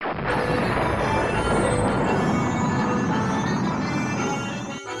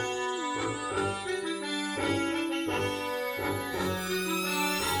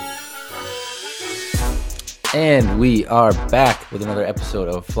And we are back with another episode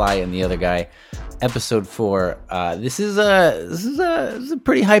of Fly and the Other Guy, episode 4. This is a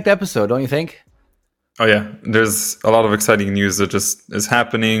pretty hyped episode, don't you think? Oh yeah, there's a lot of exciting news that just is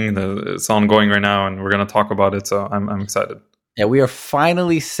happening. It's ongoing right now, and we're going to talk about it. So I'm excited. Yeah, we are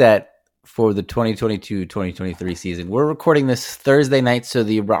finally set for the 2022-2023 season. We're recording this Thursday night, so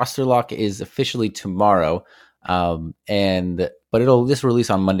the roster lock is officially tomorrow. But this will release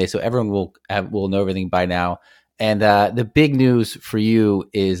on Monday, so everyone will know everything by now. And the big news for you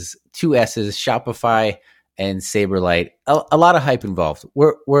is two S's: Shopify and SabeRLight. A lot of hype involved.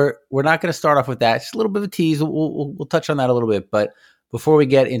 We're not going to start off with that. Just a little bit of a tease. We'll touch on that a little bit. But before we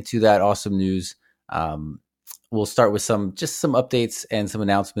get into that awesome news, we'll start with some updates and some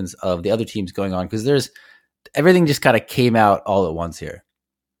announcements of the other teams going on, because everything just kind of came out all at once here.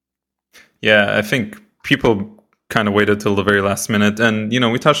 Yeah, I think people kind of waited till the very last minute. And,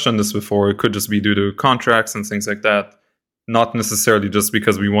 we touched on this before. It could just be due to contracts and things like that. Not necessarily just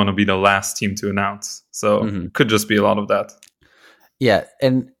because we want to be the last team to announce. So it could just be a lot of that. Yeah.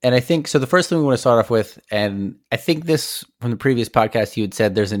 And I think, so the first thing we want to start off with, and I think this from the previous podcast, you had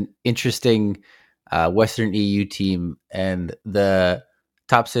said there's an interesting Western EU team, and the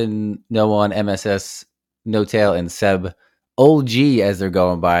Topson, No One, MSS, No Tail, and SabeRLight, as they're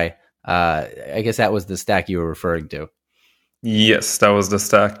going by. I guess that was the stack you were referring to. Yes, that was the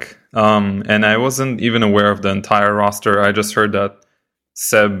stack. And I wasn't even aware of the entire roster. I just heard that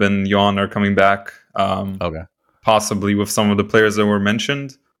Seb and Jan are coming back. Okay. Possibly with some of the players that were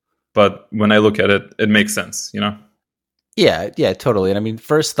mentioned. But when I look at it, it makes sense, Yeah, totally. And I mean,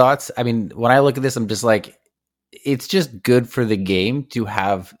 first thoughts, when I look at this, I'm just like, it's just good for the game to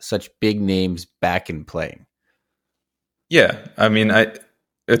have such big names back and playing. Yeah,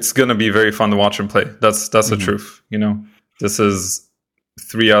 it's going to be very fun to watch him play. That's the truth, This is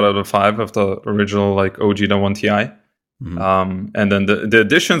 3 out of 5 of the original OG.1 TI. And then the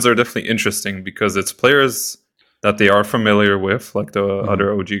additions are definitely interesting because it's players that they are familiar with, like the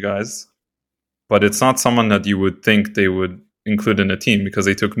other OG guys. But it's not someone that you would think they would include in a team, because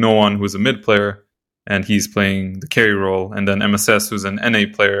they took No One, who's a mid player, and he's playing the carry role, and then MSS, who's an NA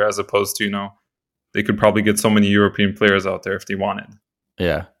player, as opposed to, they could probably get so many European players out there if they wanted.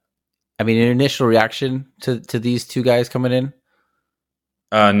 Yeah. An initial reaction to these two guys coming in?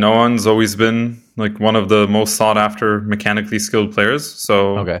 No One's always been one of the most sought after mechanically skilled players.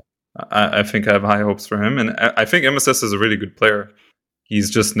 So okay. I think I have high hopes for him. And I think MSS is a really good player.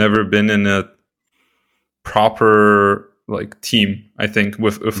 He's just never been in a proper team, I think,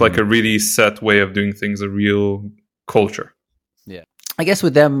 with a really set way of doing things, a real culture. Yeah. I guess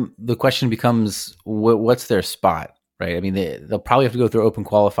with them, the question becomes, what's their spot, right? They'll probably have to go through open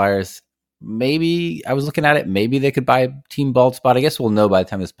qualifiers. Maybe, I was looking at it, maybe they could buy a team bald spot. I guess we'll know by the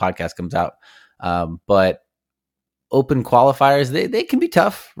time this podcast comes out. But open qualifiers, they can be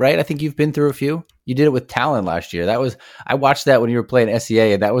tough, right? I think you've been through a few. You did it with Talon last year. I watched that when you were playing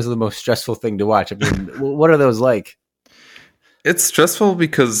SEA, and that was the most stressful thing to watch. What are those like? It's stressful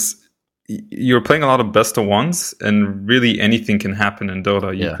because you're playing a lot of best of ones, and really anything can happen in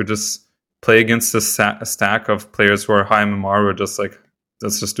Dota. You could just play against a stack of players who are high MMR, or just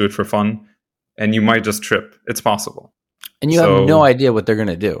let's just do it for fun. And you might just trip. It's possible. And you have no idea what they're going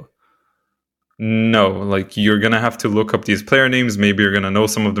to do. No, you're going to have to look up these player names. Maybe you're going to know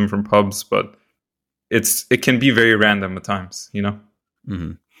some of them from pubs, but it can be very random at times,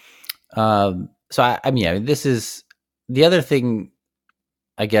 Mm-hmm. So, this is... The other thing,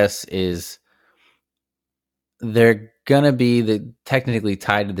 I guess, is they're going to be technically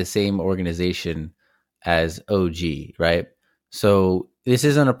tied to the same organization as OG, right? So this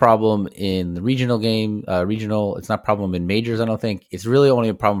isn't a problem in the regional game. It's not a problem in majors, I don't think. It's really only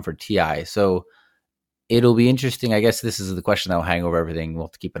a problem for TI. So it'll be interesting. I guess this is the question that will hang over everything. We'll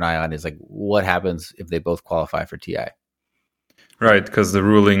have to keep an eye on, is what happens if they both qualify for TI? Right, because the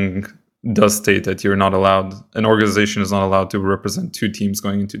ruling does state that an organization is not allowed to represent two teams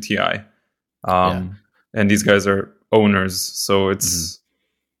going into TI. And these guys are owners. So it's,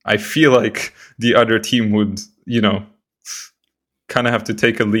 I feel like the other team would, kind of have to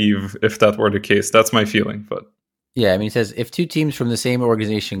take a leave if that were the case. That's my feeling. But yeah, it says if two teams from the same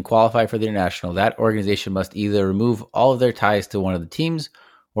organization qualify for the international, that organization must either remove all of their ties to one of the teams,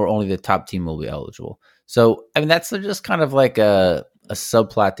 or only the top team will be eligible. So, that's just kind of like a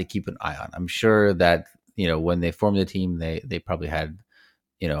subplot to keep an eye on. I'm sure that, when they formed the team, they probably had,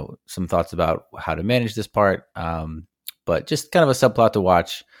 some thoughts about how to manage this part. But just kind of a subplot to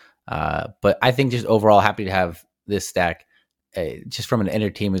watch. But I think just overall happy to have this stack. Just from an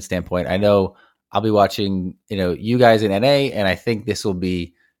entertainment standpoint, I know I'll be watching, you guys in NA, and I think this will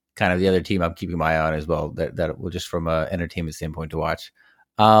be kind of the other team I'm keeping my eye on as well. That will just from an entertainment standpoint to watch.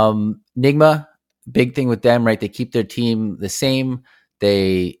 Nigma, big thing with them, right? They keep their team the same.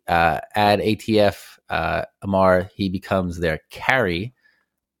 They add ATF Ammar. He becomes their carry.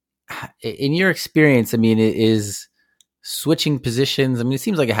 In your experience, I mean, is switching positions, I mean, it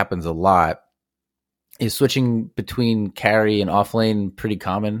seems like it happens a lot. Is switching between carry and offlane pretty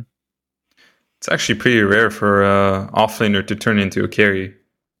common? It's actually pretty rare for an offlaner to turn into a carry.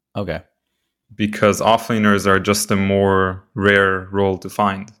 Okay. Because offlaners are just a more rare role to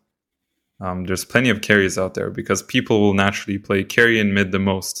find. There's plenty of carries out there because people will naturally play carry and mid the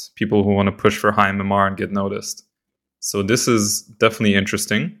most. People who want to push for high MMR and get noticed. So this is definitely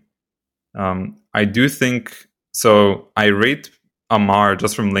interesting. I do think, so I rate Ammar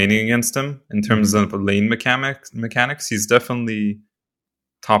just from laning against him in terms of lane mechanics. He's definitely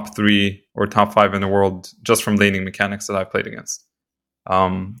top 3 or top 5 in the world just from laning mechanics that I've played against.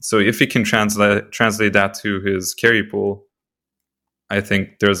 So if he can translate that to his carry pool, I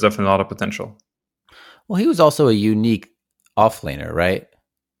think there's definitely a lot of potential. Well, he was also a unique offlaner, right?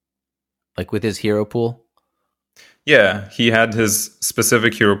 Like with his hero pool? Yeah, he had his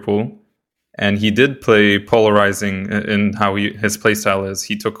specific hero pool, and he did play polarizing in how his playstyle is.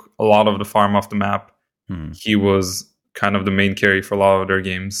 He took a lot of the farm off the map. He was kind of the main carry for a lot of their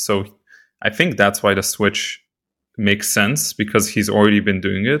games. So I think that's why the switch makes sense, because he's already been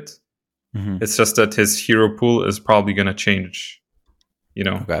doing it. It's just that his hero pool is probably going to change,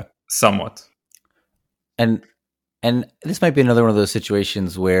 somewhat. And this might be another one of those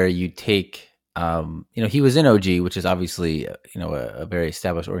situations where you take, he was in OG, which is obviously, a very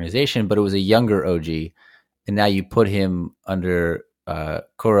established organization, but it was a younger OG, and now you put him under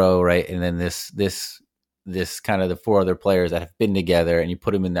Kuro, right? And then this kind of the 4 other players that have been together, and you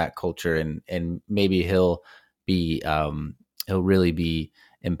put him in that culture, and maybe he'll really be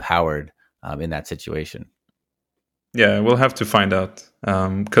empowered in that situation. Yeah, we'll have to find out,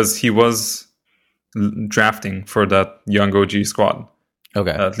 because he was drafting for that young OG squad.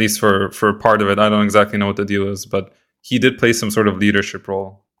 Okay. At least for part of it. I don't exactly know what the deal is, but he did play some sort of leadership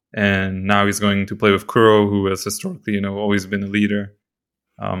role. And now he's going to play with Kuro, who has historically, always been a leader.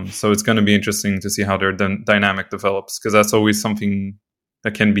 So it's going to be interesting to see how their dynamic develops, because that's always something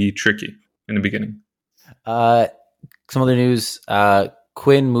that can be tricky in the beginning. Some other news,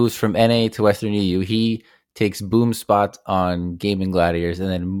 Quinn moves from NA to Western EU. He takes Boom's spot on Gaming Gladiators, and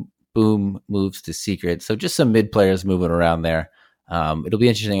then Boom moves to Secret. So just some mid players moving around there. It'll be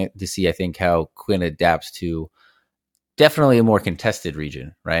interesting to see, I think, how Quinn adapts to definitely a more contested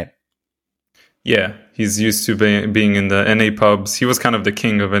region, right? Yeah, he's used to being in the NA pubs. He was kind of the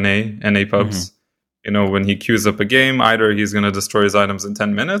king of NA pubs. When he queues up a game, either he's going to destroy his items in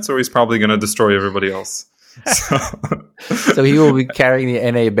 10 minutes, or he's probably going to destroy everybody else. So he will be carrying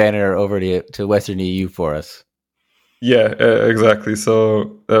the NA banner over to Western EU for us. Yeah, exactly.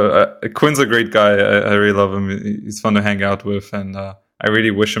 So Quinn's a great guy. I really love him. He's fun to hang out with, and I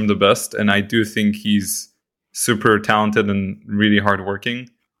really wish him the best. And I do think he's super talented and really hardworking.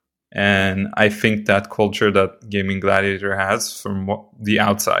 And I think that culture that Gaming Gladiator has from the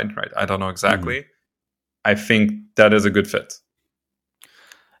outside, right? I don't know exactly. I think that is a good fit.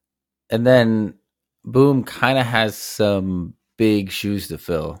 And then Boom kind of has some big shoes to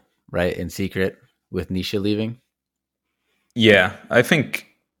fill, right? In Secret with Nisha leaving. Yeah, I think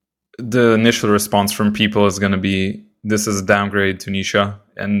the initial response from people is going to be, this is a downgrade to Nisha.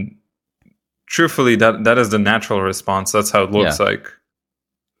 And truthfully, that is the natural response. That's how it looks like.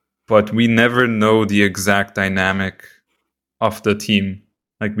 But we never know the exact dynamic of the team.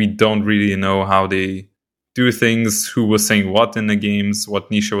 Like, we don't really know how they do things, who was saying what in the games, what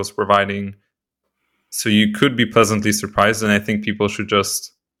Nisha was providing. So you could be pleasantly surprised, and I think people should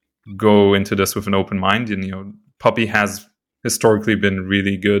just go into this with an open mind. And, Puppy has historically been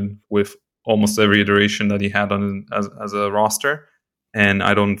really good with almost every iteration that he had on as a roster, and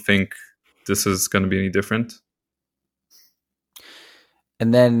I don't think this is going to be any different.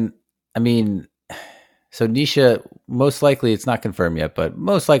 And then, I mean, so Nisha, most likely, it's not confirmed yet, but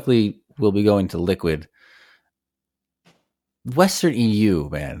most likely will be going to Liquid. Western EU,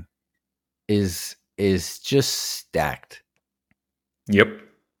 man, is just stacked. Yep.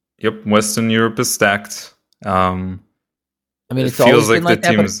 Western Europe is stacked. I mean, it feels like the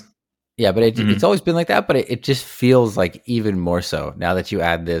teams. Yeah, but it's always been like that. But it just feels like even more so now that you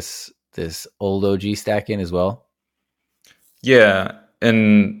add this old OG stack in as well. Yeah,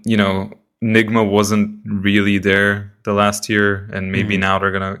 and Nigma wasn't really there the last year, and maybe now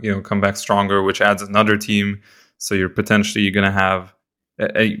they're gonna come back stronger, which adds another team. So you're potentially gonna have.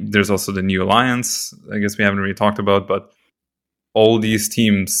 There's also the new alliance. I guess we haven't really talked about, but all these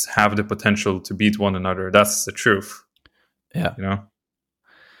teams have the potential to beat one another. That's the truth. Yeah.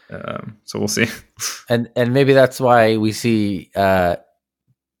 So we'll see. And maybe that's why we see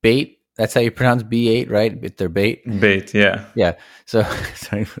Bait. That's how you pronounce B8, right? They're Bait. Bait, yeah. Yeah. So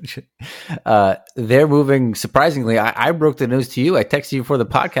sorry. They're moving surprisingly. I broke the news to you. I texted you before the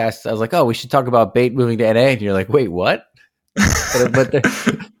podcast. I was like, oh, we should talk about Bait moving to NA. And you're like, wait, what?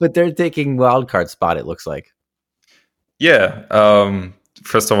 but they're taking wildcard spot, it looks like. Yeah.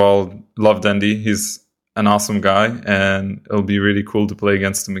 First of all, love Dendy. He's an awesome guy, and it'll be really cool to play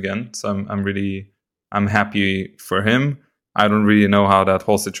against him again. So I'm happy for him. I don't really know how that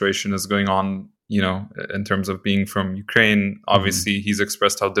whole situation is going on, in terms of being from Ukraine. Obviously, he's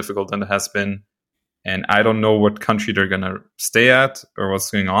expressed how difficult that has been. And I don't know what country they're going to stay at or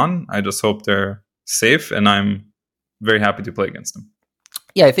what's going on. I just hope they're safe, and I'm very happy to play against them.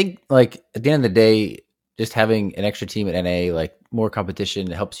 Yeah, I think like at the end of the day, just having an extra team at NA, like more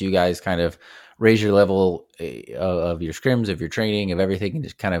competition, helps you guys kind of raise your level of your scrims, of your training, of everything, and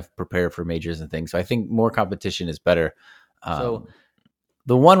just kind of prepare for majors and things. So I think more competition is better. So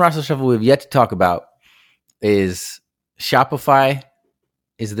the one roster shuffle we've yet to talk about is Shopify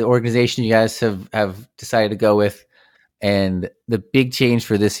is the organization you guys have decided to go with. And the big change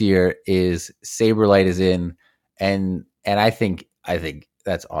for this year is SabeRLighT is in. And I think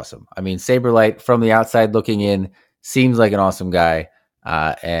that's awesome. I mean, SabeRLighT from the outside looking in seems like an awesome guy.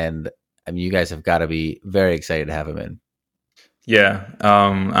 And I mean, you guys have got to be very excited to have him in. Yeah,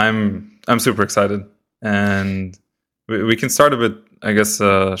 I'm super excited, and we can start with, I guess,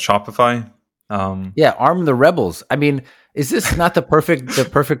 Shopify. Arm the Rebels. I mean, is this not the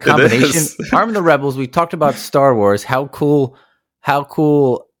perfect combination? Arm the Rebels. We talked about Star Wars. How cool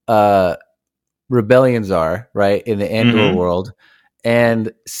rebellions are, right, in the Andor world.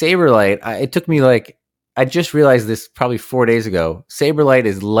 And SabeRLighT, it took me I just realized this probably 4 days ago. SabeRLighT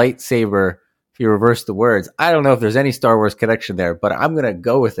is lightsaber if you reverse the words. I don't know if there's any Star Wars connection there, but I'm going to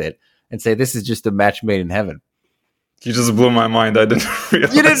go with it and say this is just a match made in heaven. You just blew my mind. I didn't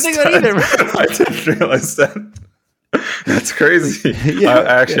realize You didn't think that either. I didn't realize that. That's crazy. Yeah,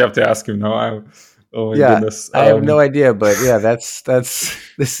 I actually have to ask him now. Oh my goodness. I have no idea, but yeah, that's this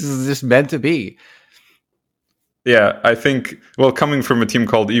is just meant to be. Yeah, I think, coming from a team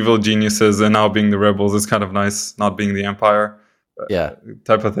called Evil Geniuses and now being the Rebels is kind of nice, not being the Empire.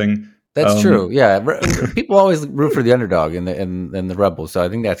 Type of thing. That's true. Yeah, people always root for the underdog in the Rebels, so I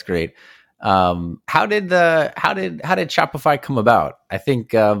think that's great. How did Shopify come about? I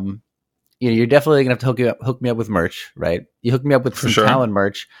think you're definitely gonna have to hook me up with merch, right? You hooked me up with some Talon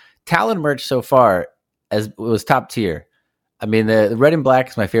merch. Talon merch so far was top tier. I mean, the red and black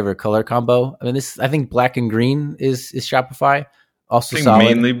is my favorite color combo. I mean, I think black and green is Shopify. Also, I think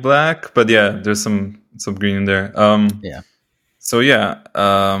mainly black, but yeah, there's some green in there. So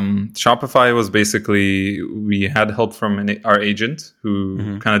Shopify was basically, we had help from our agent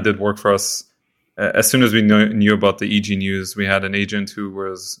who kind of did work for us. As soon as we knew about the EG news, we had an agent who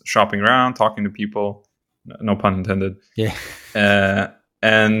was shopping around, talking to people. No pun intended. Yeah.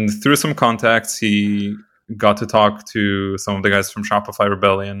 And through some contacts, he got to talk to some of the guys from Shopify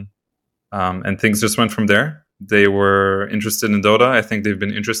Rebellion, and things just went from there. They were interested in Dota. I think they've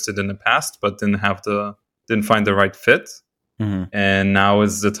been interested in the past, but didn't find the right fit. And now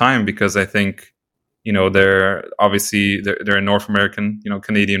is the time, because I think, they're North American,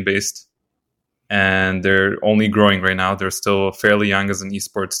 Canadian based, and they're only growing right now. They're still fairly young as an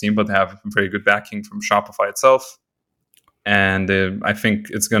esports team, but they have very good backing from Shopify itself. And I think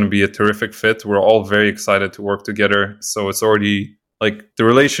it's going to be a terrific fit. We're all very excited to work together. So it's already the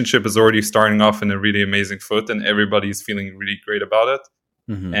relationship is already starting off in a really amazing foot, and everybody's feeling really great about it.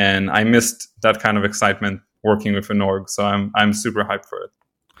 And I missed that kind of excitement working with an org. So I'm super hyped for it.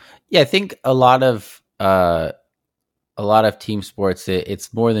 Yeah, I think a lot of team sports,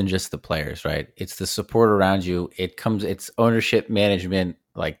 it's more than just the players, right? It's the support around you. It's ownership, management,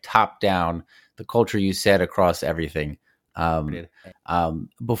 top down, the culture you set across everything.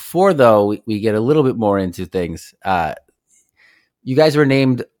 Before though, we get a little bit more into things. You guys were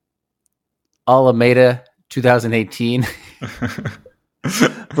named Alameda 2018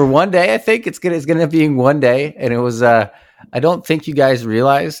 for one day. I think it's gonna end up being one day, and it was. I don't think you guys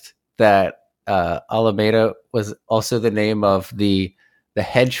realized that Alameda was also the name of the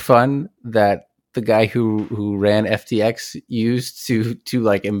hedge fund that the guy who ran FTX used to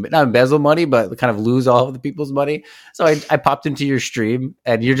not embezzle money, but kind of lose all of the people's money. So I popped into your stream,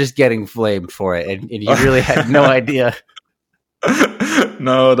 and you're just getting flamed for it, and you really had no idea.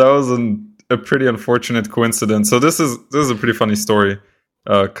 No, that was a pretty unfortunate coincidence. So this is a pretty funny story,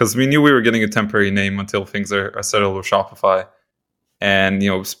 because we knew we were getting a temporary name until things are settled with Shopify. and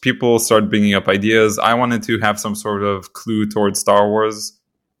people started bringing up ideas. I wanted to have some sort of clue towards Star Wars,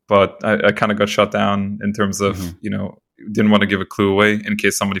 but I kind of got shut down in terms of didn't want to give a clue away in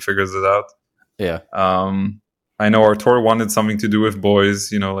case somebody figures it out. Yeah. I know Artur wanted something to do with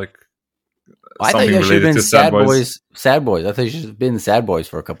boys, like I thought something you should have related been to Sad Boys. Sad Boys. I thought you should have been Sad Boys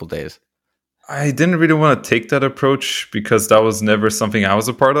for a couple days. I didn't really want to take that approach because that was never something I was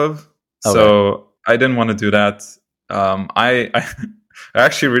a part of. Okay. So I didn't want to do that. I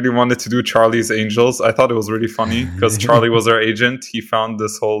actually really wanted to do Charlie's Angels. I thought it was really funny because Charlie was our agent. He found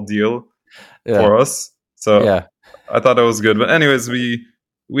this whole deal for us. So I thought that was good. But anyways,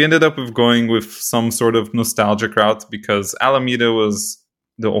 we ended up with going with some sort of nostalgic route because Alameda was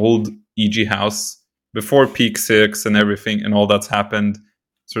the old EG house before Peak 6 and everything and all that's happened.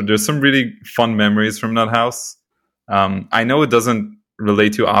 So there's some really fun memories from that house. I know it doesn't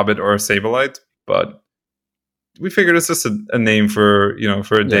relate to Abed or SabeRLighT, but we figured it's just a name for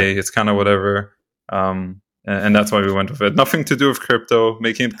a day. It's kind of whatever, and that's why we went with it. Nothing to do with crypto.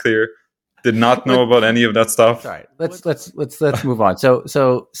 Making it clear, did not know about any of that stuff. All right, let's move on. So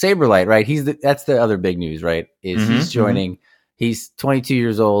SabeRLighT, right? That's the other big news, right? Is he's joining? He's 22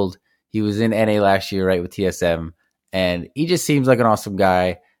 years old. He was in NA last year, right, with TSM, and he just seems like an awesome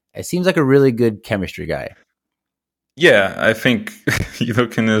guy. It seems like a really good chemistry guy. Yeah, I think you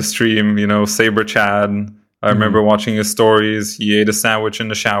look in his stream, Saber Chad. I remember watching his stories. He ate a sandwich in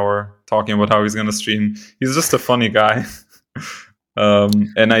the shower, talking about how he's going to stream. He's just a funny guy.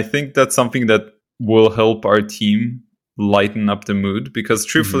 And I think that's something that will help our team lighten up the mood because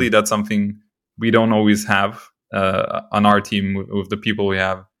truthfully, that's something we don't always have on our team with the people we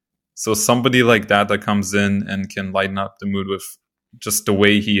have. So somebody like that comes in and can lighten up the mood with just the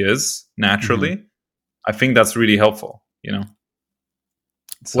way he is naturally, I think that's really helpful,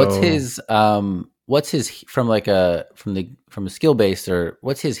 So, what's his from a skill base, or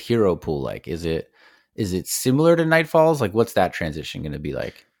what's his hero pool like? Is it similar to Nightfall's? Like, what's that transition going to be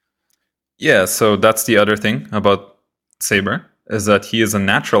like? Yeah, so that's the other thing about Saber is that he is a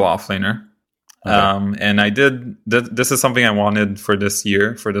natural offlaner. Okay. And this is something I wanted for this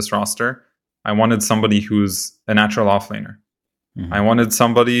year, for this roster. I wanted somebody who's a natural offlaner. I wanted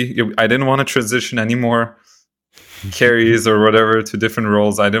somebody, I didn't want to transition any more carries or whatever to different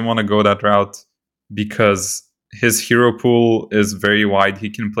roles. I didn't want to go that route because his hero pool is very wide. He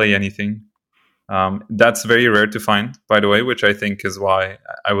can play anything. That's very rare to find, by the way, which I think is why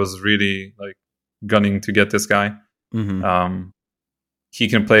I was really gunning to get this guy. He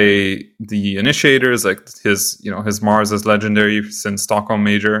can play the initiators, like his Mars is legendary since Stockholm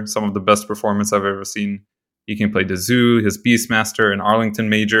Major, some of the best performance I've ever seen. He can play the Zoo, his Beastmaster, and Arlington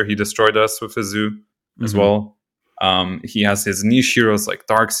Major. He destroyed us with his Zoo as well. He has his niche heroes like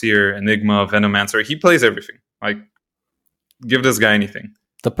Darkseer, Enigma, Venomancer. He plays everything. Give this guy anything.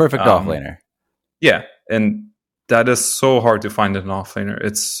 The perfect offlaner. Yeah, and that is so hard to find in an offlaner.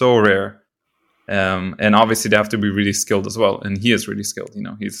 It's so rare. And obviously they have to be really skilled as well. And he is really skilled.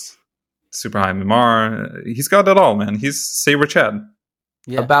 He's super high MMR. He's got it all, man. He's Saber Chad.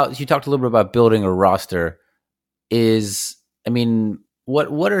 Yeah. You talked a little bit about building a roster. What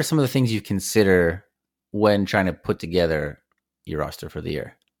are some of the things you consider when trying to put together your roster for the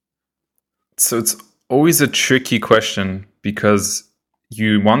year? So it's always a tricky question because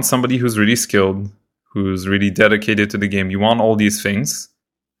you want somebody who's really skilled, who's really dedicated to the game. You want all these things.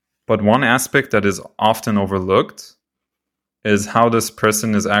 But one aspect that is often overlooked is how this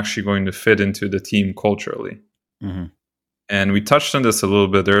person is actually going to fit into the team culturally. And we touched on this a little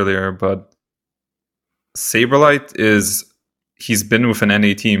bit earlier, but SabeRLighT he's been with an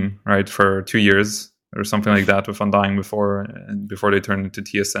NA team, right, for 2 years or something like that with Undying before they turned into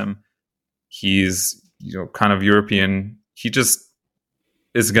TSM. He's, kind of European. He just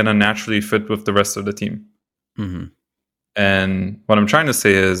is going to naturally fit with the rest of the team. And what I'm trying to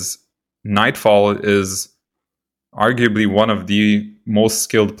say is Nightfall is arguably one of the most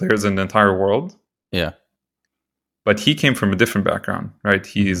skilled players in the entire world. Yeah. But he came from a different background, right?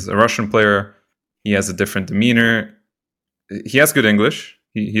 He's a Russian player. He has a different demeanor. He has good English.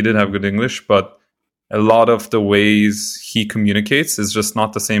 He did have good English, but a lot of the ways he communicates is just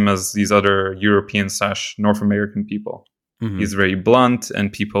not the same as these other European/North American people. He's very blunt,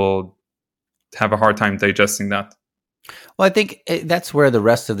 and people have a hard time digesting that. Well, I think that's where the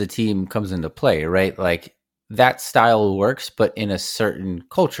rest of the team comes into play, right? Like that style works, but in a certain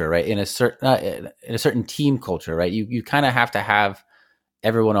culture, right? In a certain team culture, right? You kind of have to have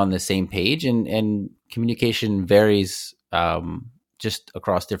everyone on the same page, and communication varies just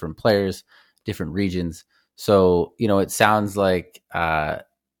across different players, different regions. So, it sounds like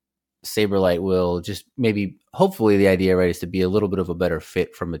SabeRLight will just maybe, hopefully, the idea, right, is to be a little bit of a better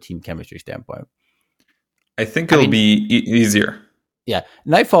fit from a team chemistry standpoint. I think it'll be easier. Yeah,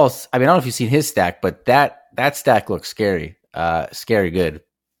 Nightfall's. I mean, I don't know if you've seen his stack, but that stack looks scary, scary good.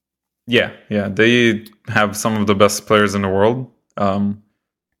 Yeah, they have some of the best players in the world.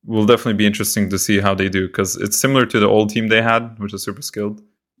 Will definitely be interesting to see how they do, because it's similar to the old team they had, which is super skilled.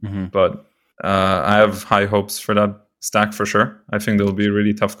 Mm-hmm. But I have high hopes for that stack for sure. I think they'll be a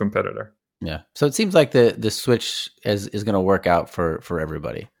really tough competitor. Yeah. So it seems like the switch is going to work out for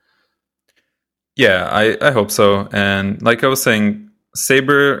everybody. Yeah, I hope so. And like I was saying,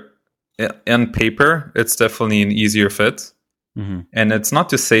 Saber and paper, it's definitely an easier fit. Mm-hmm. And it's not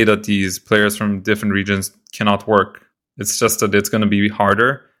to say that these players from different regions cannot work. It's just that it's going to be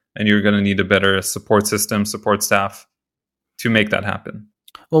harder, and you're going to need a better support system, support staff to make that happen.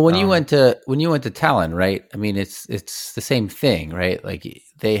 Well, when you went to Talon, right? I mean, it's the same thing, right? Like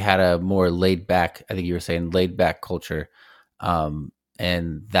they had a more laid back, I think you were saying laid back culture, and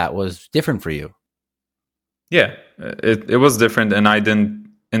that was different for you. Yeah, it was different, and I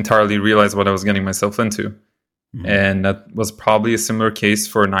didn't entirely realize what I was getting myself into. Mm-hmm. And that was probably a similar case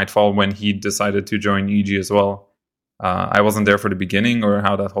for Nightfall when he decided to join EG as well. I wasn't there for the beginning or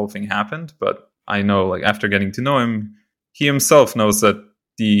how that whole thing happened, but I know, like, after getting to know him, he himself knows that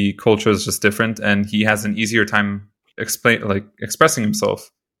the culture is just different, and he has an easier time expressing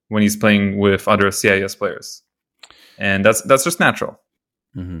himself when he's playing with other CIS players, and that's just natural.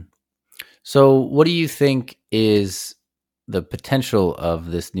 Mm-hmm. So, what do you think is the potential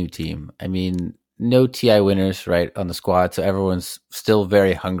of this new team? I mean, no TI winners, right, on the squad, so everyone's still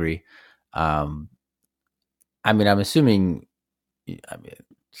very hungry. I mean, I'm assuming, you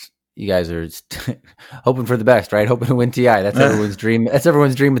guys are hoping for the best, right? Hoping to win TI. That's everyone's dream. That's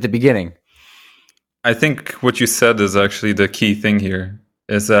everyone's dream at the beginning. I think what you said is actually the key thing here,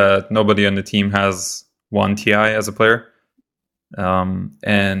 is that nobody on the team has won TI as a player.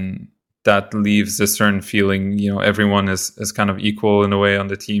 And that leaves a certain feeling, everyone is kind of equal in a way on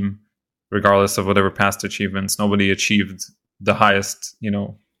the team, regardless of whatever past achievements. Nobody achieved the highest,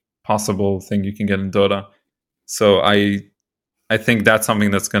 possible thing you can get in Dota. So I think that's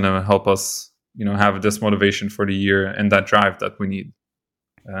something that's going to help us, have this motivation for the year and that drive that we need.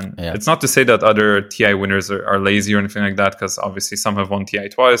 And It's not to say that other TI winners are lazy or anything like that, because obviously some have won TI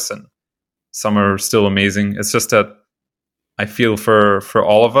twice and some are still amazing. It's just that I feel for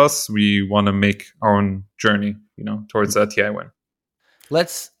all of us, we want to make our own journey, towards that TI win.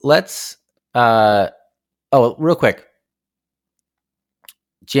 Let's real quick.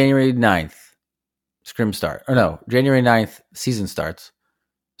 January 9th, scrim start. Or no, January 9th, season starts.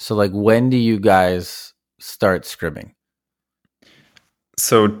 So, like, when do you guys start scrimming?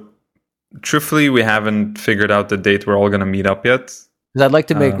 So, truthfully, we haven't figured out the date we're all going to meet up yet. Because I'd like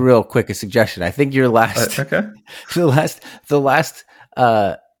to make real quick a suggestion. I think your last, the last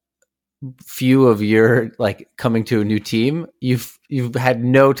few of your coming to a new team, you've had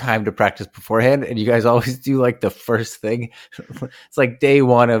no time to practice beforehand, and you guys always do the first thing. It's like day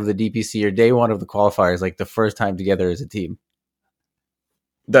one of the DPC or day one of the qualifiers, like the first time together as a team.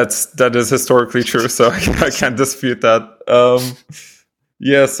 That is historically true, so I can't dispute that.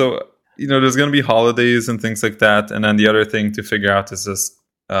 So there's going to be holidays and things like that, and then the other thing to figure out is just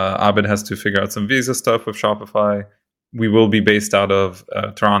Abid has to figure out some visa stuff with Shopify. We will be based out of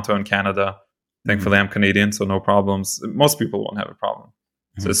Toronto in Canada. Thankfully, I'm Canadian, so no problems. Most people won't have a problem.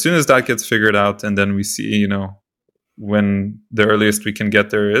 Mm-hmm. So as soon as that gets figured out, and then we see, when the earliest we can get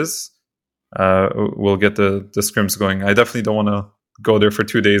there is, we'll get the scrims going. I definitely don't want to go there for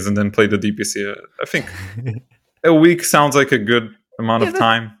 2 days and then play the DPC. I think a week sounds like a good amount of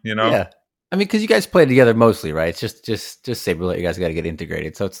time, Yeah. I mean, because you guys play together mostly, right? It's just SabeRLight. You guys got to get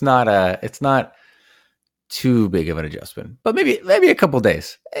integrated, so it's not too big of an adjustment, but maybe a couple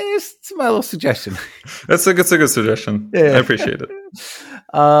days. It's my little suggestion. That's a good suggestion. Yeah. I appreciate it.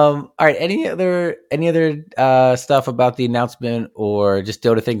 All right. Any other stuff about the announcement or just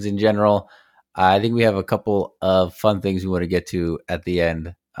Dota things in general? I think we have a couple of fun things we want to get to at the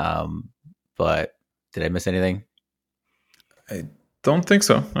end. But did I miss anything? I don't think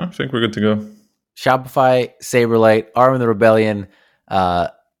so. I think we're good to go. Shopify, SabeRLighT, Arm of the Rebellion.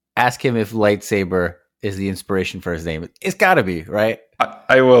 Ask him if lightsaber is the inspiration for his name. It's got to be, right?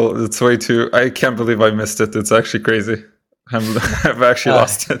 I will. It's way too... I can't believe I missed it. It's actually crazy. I've actually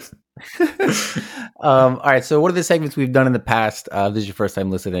lost it. All right. So one of the segments we've done in the past, this is your first time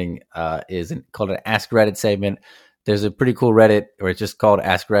listening, is called an AskReddit segment. There's a pretty cool Reddit where it's just called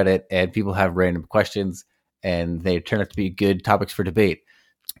AskReddit, and people have random questions, and they turn out to be good topics for debate.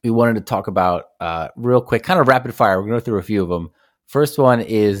 We wanted to talk about, real quick, kind of rapid fire. We're going to go through a few of them. First one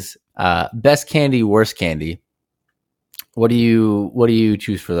is Best candy, worst candy. What do you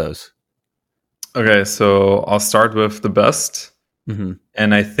choose for those? Okay, so I'll start with the best, Mm-hmm.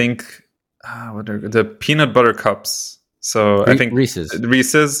 and I think what are the peanut butter cups. So I think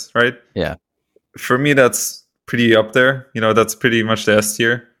Reese's, right? Yeah. For me, that's pretty up there. That's pretty much the S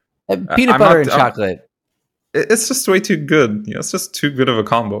tier. Peanut butter and chocolate. It's just way too good. It's just too good of a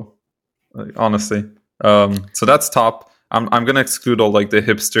combo, honestly. So that's top. I'm gonna exclude all like the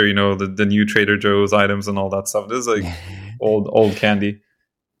hipster, the new Trader Joe's items and all that stuff. This is like old candy.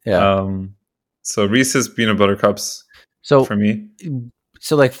 Yeah. So Reese's peanut butter cups. So for me,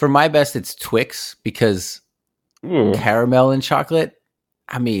 so like for my best, it's Twix because caramel and chocolate.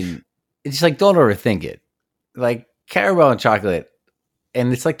 I mean, it's like don't overthink it. Like caramel and chocolate,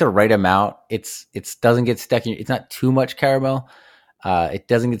 and it's like the right amount. It doesn't get stuck in. It's not too much caramel. It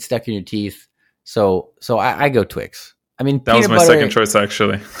doesn't get stuck in your teeth. So I go Twix. I mean, that was my second choice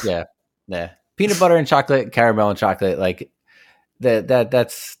actually. Yeah. Peanut butter and chocolate, caramel and chocolate, like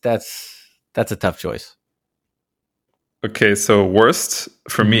that's a tough choice. Okay, so worst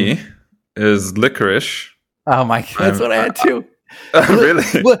for me is licorice. Oh my god, that's what I had too. Really?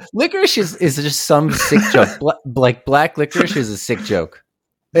 Licorice is just some sick joke. Like black licorice is a sick joke.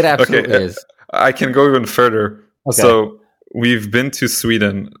 It absolutely is. I can go even further. Okay. So we've been to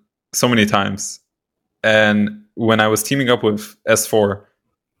Sweden so many times, and when I was teaming up with S4,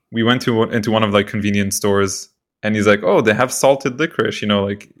 we went into one of like convenience stores, and he's like, "Oh, they have salted licorice.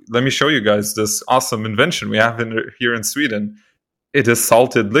 Like let me show you guys this awesome invention we have here in Sweden. It is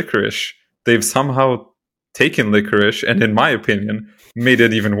salted licorice. They've somehow taken licorice and, in my opinion, made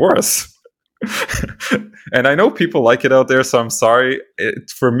it even worse." And I know people like it out there, so I'm sorry.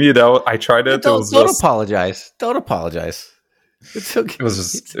 For me, though, I tried it. Don't apologize. Don't apologize. It's okay. It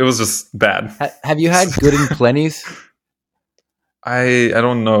was just bad. Have you had Good and Plenty's? I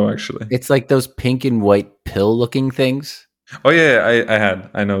don't know actually. It's like those pink and white pill looking things. Oh yeah,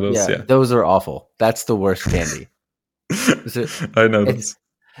 I know those. Yeah, those are awful. That's the worst candy. I know those.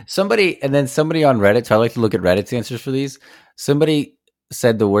 Somebody on Reddit. So I like to look at Reddit's answers for these. Somebody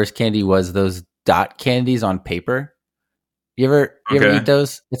said the worst candy was those dot candies on paper. You ever eat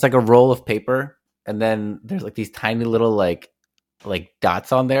those? It's like a roll of paper, and then there's like these tiny little like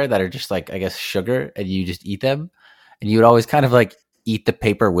dots on there that are just like, I guess, sugar, and you just eat them. And you would always kind of like eat the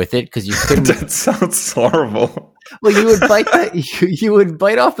paper with it because you couldn't. That sounds horrible. Well, you would bite you would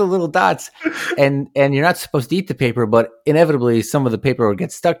bite off the little dots, and you're not supposed to eat the paper, but inevitably some of the paper would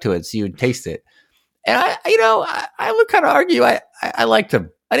get stuck to it, so you would taste it. And I would kind of argue I liked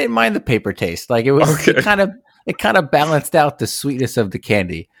them. I didn't mind the paper taste. Like it was it kind of balanced out the sweetness of the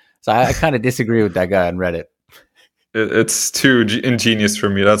candy. So I kind of disagree with that guy on Reddit. It's too ingenious for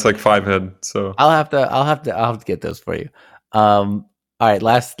me. That's like 5 head. So I'll have to get those for you. All right,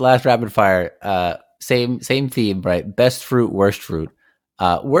 last rapid fire. Same theme, right? Best fruit, worst fruit.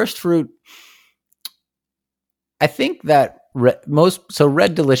 Worst fruit. I think that Red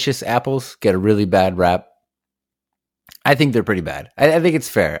Delicious apples get a really bad rap. I think they're pretty bad. I think it's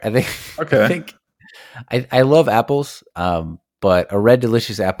fair. I love apples. But a Red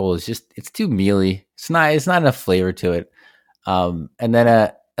Delicious apple is it's too mealy. It's not enough flavor to it. And then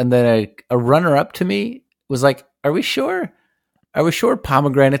a runner up to me was like, are we sure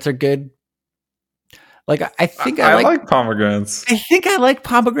pomegranates are good? Like I think I like pomegranates. I think I like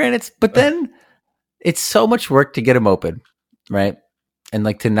pomegranates, but then it's so much work to get them open, right? And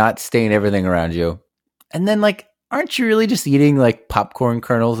like to not stain everything around you. And then like, aren't you really just eating like popcorn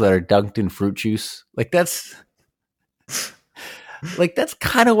kernels that are dunked in fruit juice? Like that's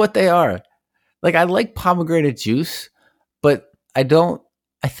kind of what they are. Like I like pomegranate juice, but I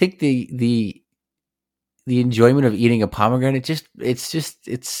think the enjoyment of eating a pomegranate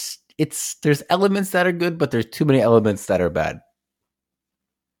there's elements that are good, but there's too many elements that are bad.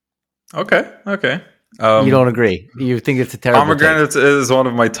 Okay. You don't agree? You think it's a terrible pomegranate is one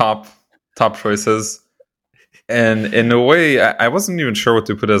of my top choices. And in a way, I wasn't even sure what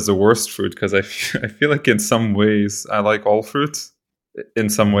to put as the worst fruit because I feel like in some ways I like all fruits in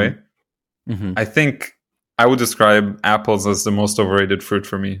some way. Mm-hmm. I think I would describe apples as the most overrated fruit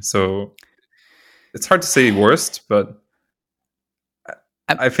for me. So it's hard to say worst, but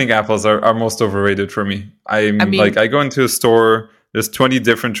I think apples are most overrated for me. I go into a store, there's 20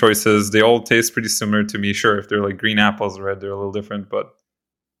 different choices. They all taste pretty similar to me. Sure, if they're like green apples or red, they're a little different, but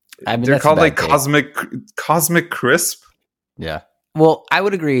they're called like cosmic crisp. Yeah. Well, I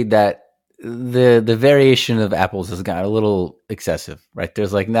would agree that the variation of apples has gotten a little excessive, right?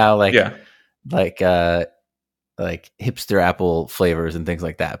 There's like now like hipster apple flavors and things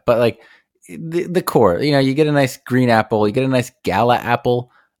like that. But like the core, you get a nice green apple, you get a nice gala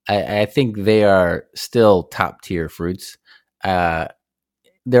apple, I think they are still top tier fruits.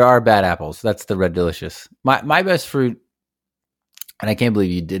 There are bad apples. That's the Red Delicious. My best fruit, and I can't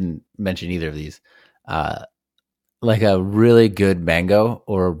believe you didn't mention either of these. Like a really good mango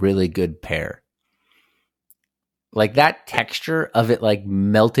or a really good pear. Like that texture of it, like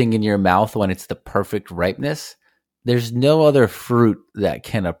melting in your mouth when it's the perfect ripeness. There's no other fruit that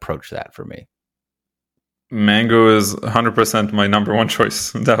can approach that for me. Mango is 100% my number one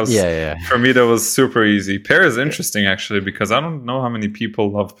choice. That was for me. That was super easy. Pear is interesting actually because I don't know how many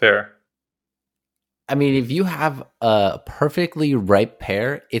people love pear. I mean, if you have a perfectly ripe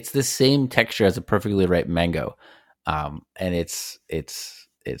pear, it's the same texture as a perfectly ripe mango, and it's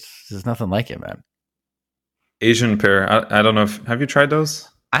there's nothing like it, man. Asian pear. I don't know if have you tried those?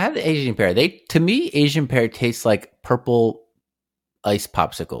 I have the Asian pear. To me, Asian pear tastes like purple ice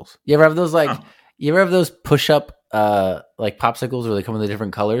popsicles. You ever have those You ever have those push-up like popsicles where they come in the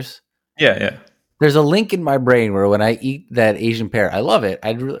different colors? Yeah. There's a link in my brain where when I eat that Asian pear, I love it.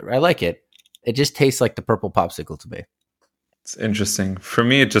 I like it. It just tastes like the purple popsicle to me. It's interesting. For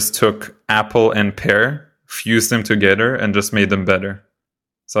me, it just took apple and pear, fused them together, and just made them better.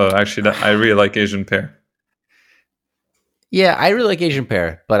 So actually, I really like Asian pear. Yeah, I really like Asian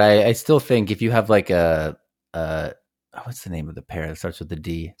pear, but I still think if you have like what's the name of the pear that starts with a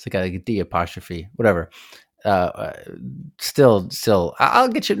D? It's like a D apostrophe, whatever. Still, I'll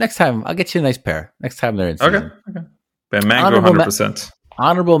get you next time. I'll get you a nice pear next time they're in season. Okay. But mango, 100%.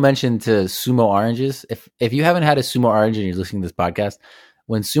 Honorable mention to sumo oranges. If you haven't had a sumo orange and you're listening to this podcast,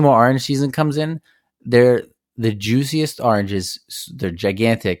 when sumo orange season comes in, they're the juiciest oranges. They're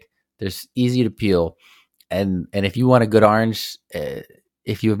gigantic. They're easy to peel. And if you want a good orange,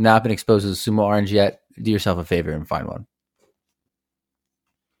 if you have not been exposed to the sumo orange yet, do yourself a favor and find one.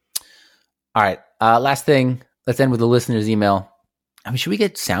 All right. Last thing. Let's end with the listener's email. I mean, should we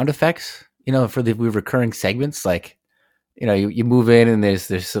get sound effects? For the recurring segments, like, you move in and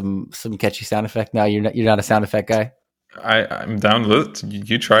there's some catchy sound effect. Now you're not a sound effect guy. I'm down with it.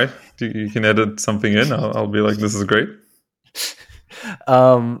 You try. You can edit something in. I'll be like, this is great.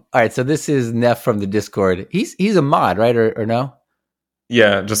 All right. So this is Neff from the Discord. He's a mod, right? Or no?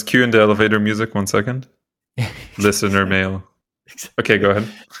 Yeah. Just cue in the elevator music. 1 second. Listener mail. Okay, go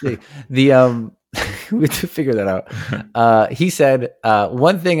ahead. We have to figure that out. He said,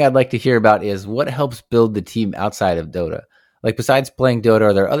 one thing I'd like to hear about is what helps build the team outside of Dota. Like besides playing Dota,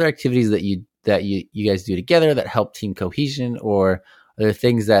 are there other activities that you guys do together that help team cohesion, or are there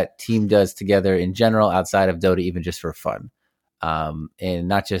things that team does together in general outside of Dota, even just for fun? And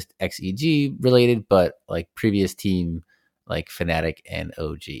not just XEG related, but like previous team, like Fnatic and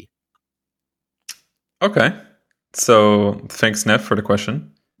OG. Okay. So thanks, Neff, for the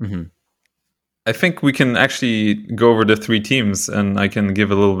question. Mm-hmm. I think we can actually go over the 3 teams, and I can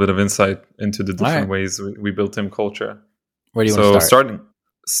give a little bit of insight into the different ways we built team culture. Where do you want to start?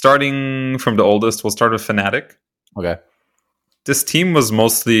 Starting from the oldest, we'll start with Fnatic. Okay. This team was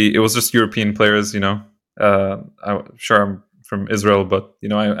it was just European players, I'm sure I'm from Israel, but,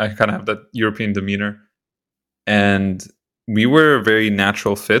 I kind of have that European demeanor. And we were a very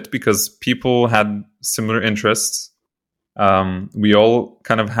natural fit because people had similar interests. We all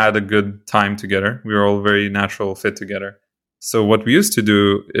kind of had a good time together. We were all very natural fit together. So what we used to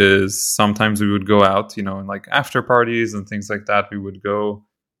do is sometimes we would go out, in like after parties and things like that. We would go.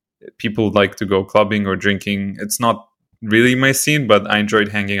 People like to go clubbing or drinking. It's not really my scene, but I enjoyed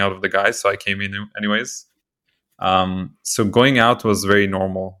hanging out with the guys, so I came in anyways. So going out was very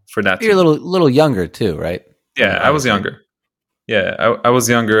normal for that. You're a little younger too, right? Yeah, I was younger. Yeah, I was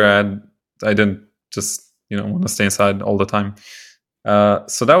younger. I didn't just want to stay inside all the time.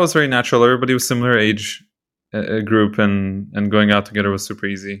 So that was very natural. Everybody was similar age group, and going out together was super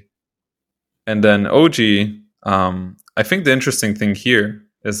easy. And then OG, I think the interesting thing here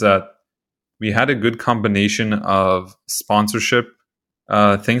is that we had a good combination of sponsorship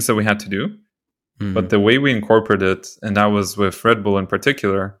things that we had to do. Mm-hmm. But the way we incorporated it, and that was with Red Bull in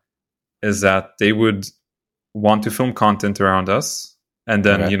particular, is that they would want to film content around us. And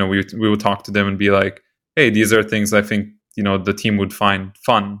then, we would talk to them and be like, hey, these are things I think, the team would find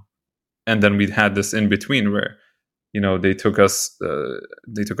fun. And then we had this in between where, they took us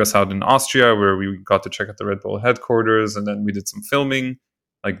out in Austria where we got to check out the Red Bull headquarters. And then we did some filming,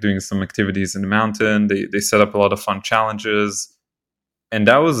 like doing some activities in the mountain. They set up a lot of fun challenges. And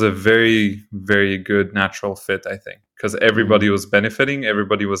that was a very, very good natural fit, I think, because everybody was benefiting.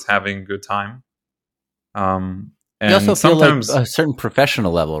 Everybody was having a good time. And you also feel like a certain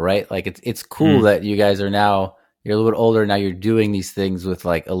professional level, right? Like it's cool that you guys are now, you're a little bit older now, you're doing these things with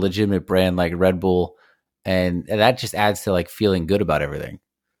like a legitimate brand like Red Bull, and that just adds to like feeling good about everything.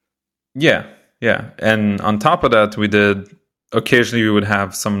 Yeah, yeah. And on top of that, occasionally we would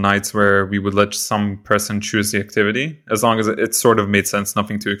have some nights where we would let some person choose the activity, as long as it sort of made sense,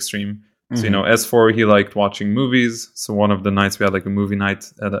 nothing too extreme. So, S4, he liked watching movies. So one of the nights we had like a movie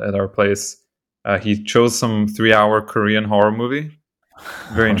night at our place. He chose some 3-hour Korean horror movie.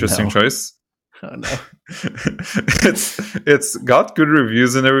 Very interesting choice. Oh no. It's got good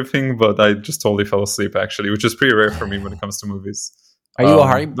reviews and everything, but I just totally fell asleep actually, which is pretty rare for me when it comes to movies. Are you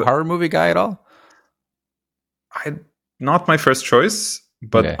a horror movie guy at all? Not my first choice,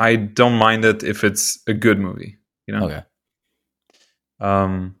 but Okay. I don't mind it if it's a good movie, Okay.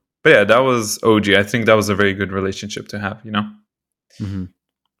 But yeah, that was OG. I think that was a very good relationship to have, Mm-hmm.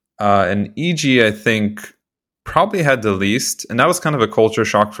 And EG, I think, probably had the least, and that was kind of a culture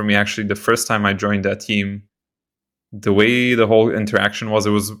shock for me. Actually, the first time I joined that team, the way the whole interaction was, it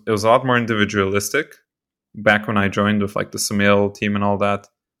was a lot more individualistic. Back when I joined with like the Sumail team and all that.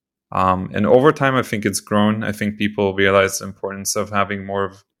 And over time, I think it's grown. I think people realize the importance of having more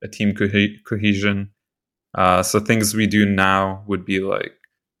of a team cohesion. So things we do now would be like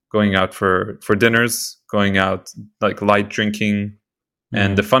going out for dinners, going out like light drinking. Mm-hmm.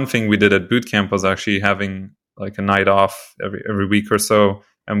 And the fun thing we did at boot camp was actually having like a night off every week or so.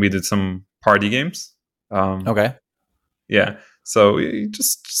 And we did some party games. Okay. Yeah. So we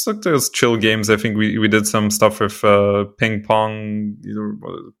just like those chill games. I think we did some stuff with ping pong,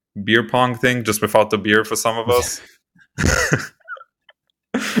 beer pong thing, just without the beer for some of us.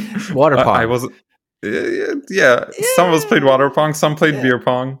 Water pong. I was, yeah. Some of us played water pong. Some played beer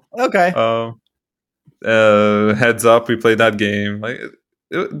pong. Okay. Heads up, we played that game. Like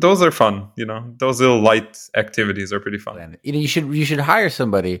those are fun. Those little light activities are pretty fun. You should hire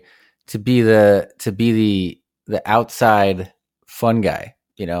somebody to be the outside fun guy,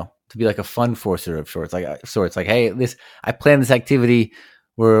 to be like a fun forcer of sorts. Like, hey, I planned this activity.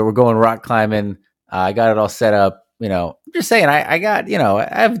 We're going rock climbing. I got it all set up. I'm just saying, I got,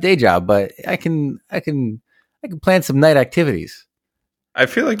 I have a day job, but I can plan some night activities. I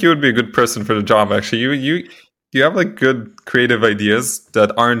feel like you would be a good person for the job. Actually, you have like good creative ideas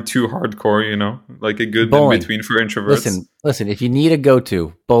that aren't too hardcore. Like a good in between for introverts. Listen. If you need a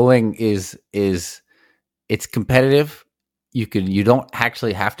go-to, bowling is it's competitive. You don't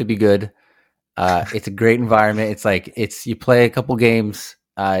actually have to be good. It's a great environment. You play a couple games.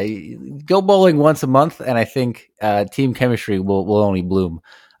 Go bowling once a month, and I think team chemistry will only bloom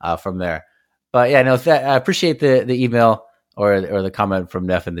from there. But yeah, no, I appreciate the email or the comment from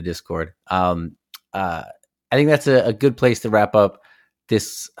Neff in the Discord. I think that's a good place to wrap up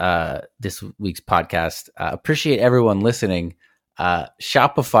this week's podcast. Appreciate everyone listening.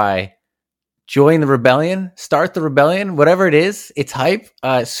 Shopify. Join the rebellion, start the rebellion, whatever it is. It's hype.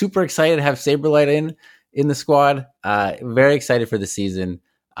 Super excited to have SabeRLighT in the squad. Very excited for the season.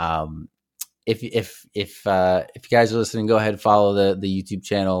 If you guys are listening, go ahead, follow the YouTube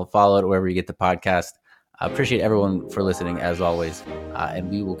channel, follow it wherever you get the podcast. I appreciate everyone for listening as always. And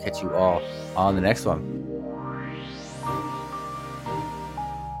we will catch you all on the next one.